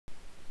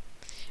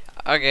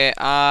Okay,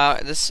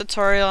 this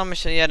tutorial I'm gonna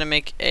show you how to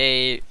make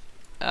a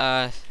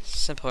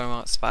simple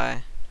remote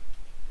spy.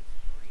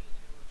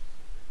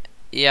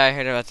 Yeah, I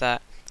heard about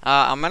that.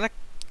 I'm gonna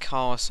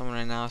call someone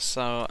right now,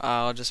 so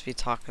I'll just be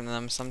talking to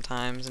them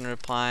sometimes and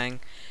replying.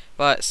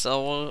 But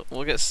so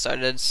we'll get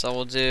started. So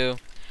we'll do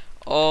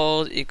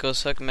old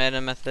equals hook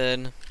meta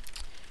method,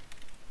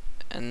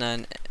 and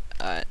then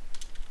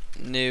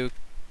new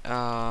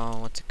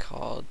what's it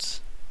called?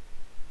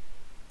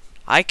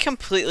 I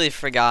completely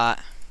forgot.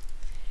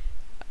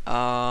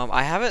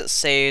 I have it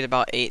saved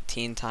about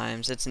 18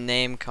 times. It's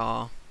name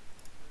call.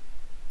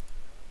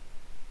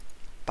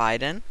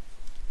 Biden.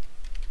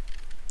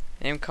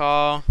 Name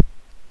call.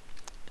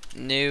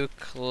 New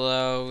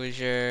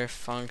closure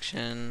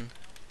function.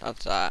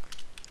 That's that.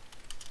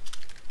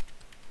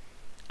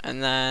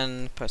 And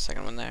then put a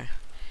second one there.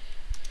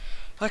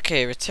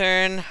 Okay,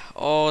 return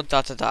old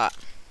dot dot dot.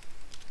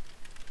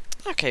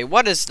 Okay,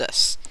 what is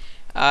this?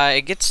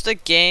 It gets the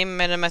game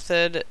meta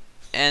method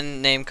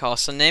and name call.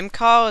 So name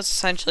call is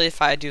essentially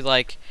if I do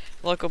like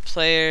local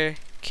player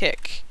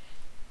kick,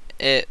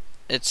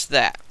 it's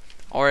that.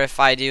 Or if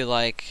I do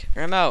like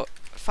remote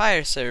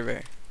fire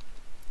server,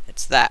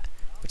 it's that.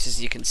 Which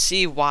is, you can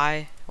see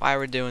why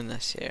we're doing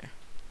this here.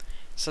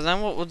 So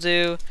then what we'll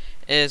do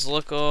is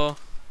local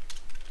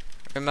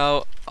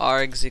remote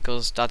args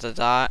equals dot dot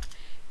dot.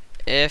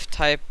 If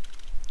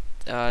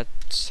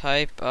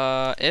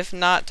if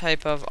not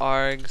type of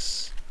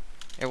args,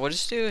 here we'll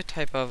just do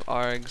type of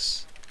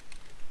args.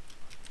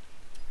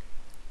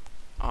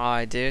 Oh,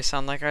 I do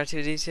sound like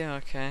R2D2.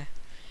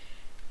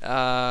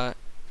 Okay.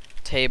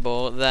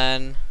 Table,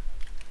 then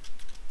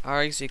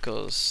args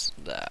equals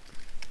that.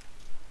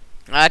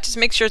 Just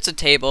make sure it's a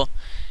table,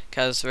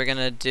 because we're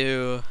gonna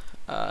do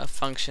a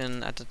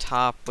function at the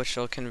top which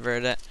will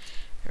convert it.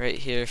 Right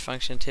here,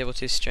 function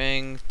table2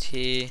 string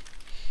t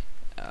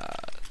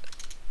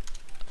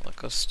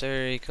local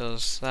stir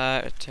equals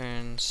that,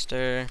 return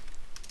stir.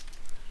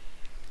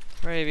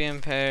 Arabian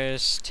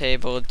pairs,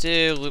 table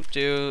do, loop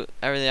do,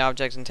 every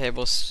object in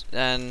tables,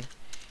 then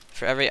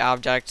for every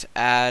object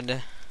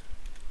add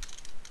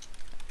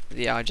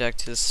the object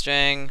to the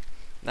string.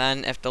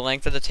 Then if the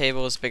length of the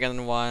table is bigger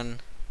than 1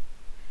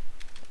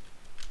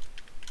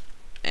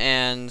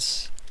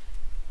 and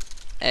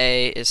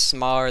A is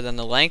smaller than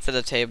the length of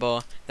the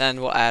table, then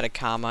we'll add a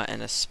comma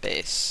and a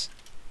space.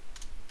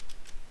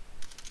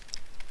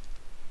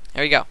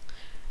 There we go.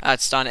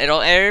 It's done.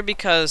 It'll error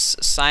because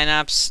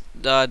Synapse,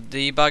 the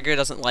debugger,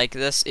 doesn't like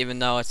this, even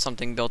though it's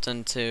something built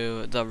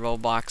into the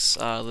Roblox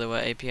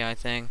Lua API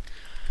thing.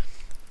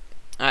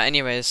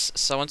 Anyways,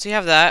 so once we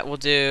have that, we'll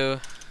do.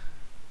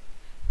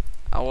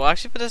 We'll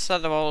actually put this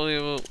at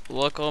the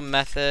local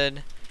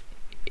method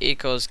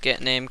equals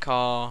get name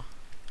call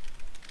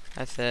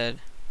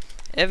method.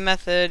 If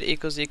method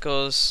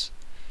equals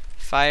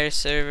fire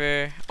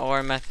server,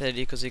 or method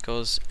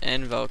equals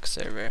invoke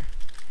server.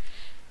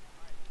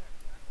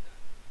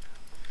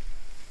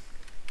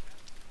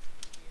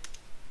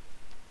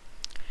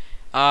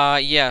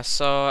 Yeah,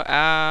 so,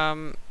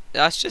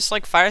 that's just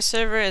like fire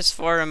server is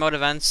for remote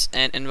events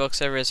and invoke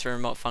server is for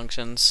remote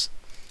functions.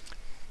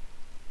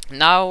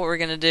 Now what we're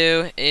gonna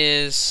do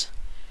is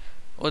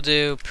we'll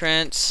do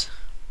print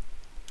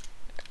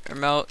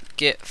remote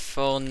get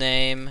full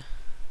name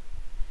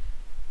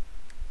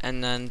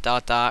and then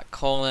dot dot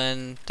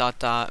colon dot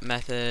dot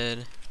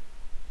method.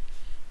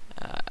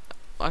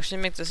 We'll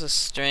actually make this a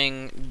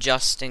string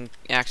just in,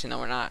 actually no,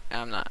 we're not,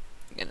 I'm not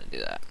gonna do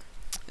that.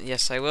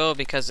 Yes, I will,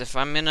 because if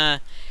I'm gonna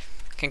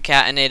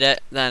concatenate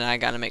it, then I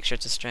gotta make sure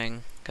it's a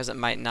string, because it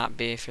might not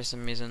be for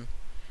some reason.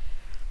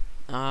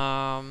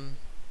 Why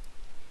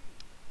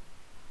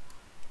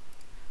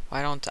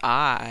don't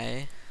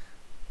I?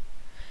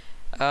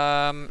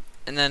 And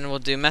then we'll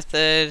do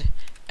method,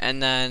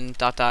 and then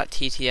dot dot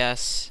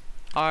tts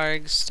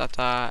args dot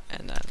dot,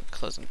 and then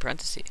closing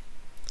parenthesis,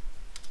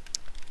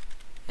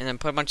 and then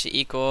put a bunch of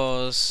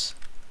equals.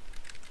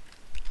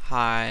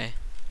 Hi.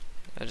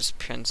 I just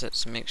print it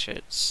to make sure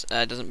it's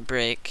doesn't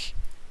break.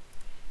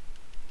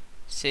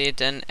 See, it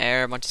didn't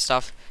error, a bunch of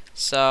stuff.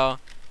 So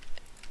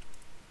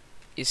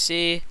you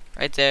see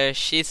right there,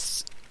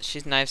 sheath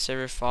knife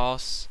server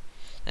false.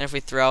 And if we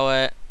throw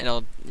it,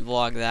 it'll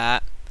log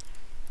that.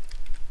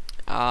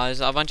 There's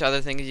a bunch of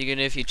other things you can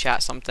do if you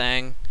chat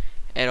something.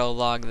 It'll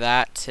log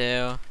that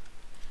too.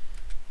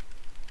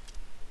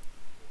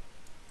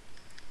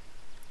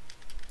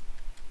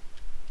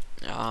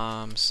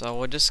 So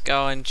we'll just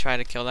go and try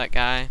to kill that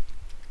guy.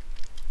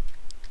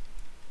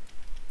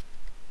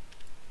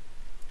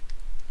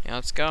 Yeah,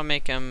 let's go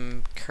make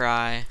him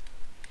cry.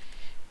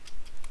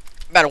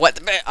 Better wet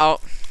the bed. Oh,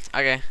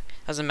 okay.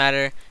 Doesn't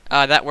matter.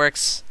 That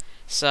works.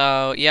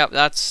 So, yep,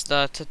 that's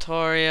the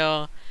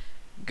tutorial.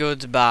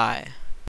 Goodbye.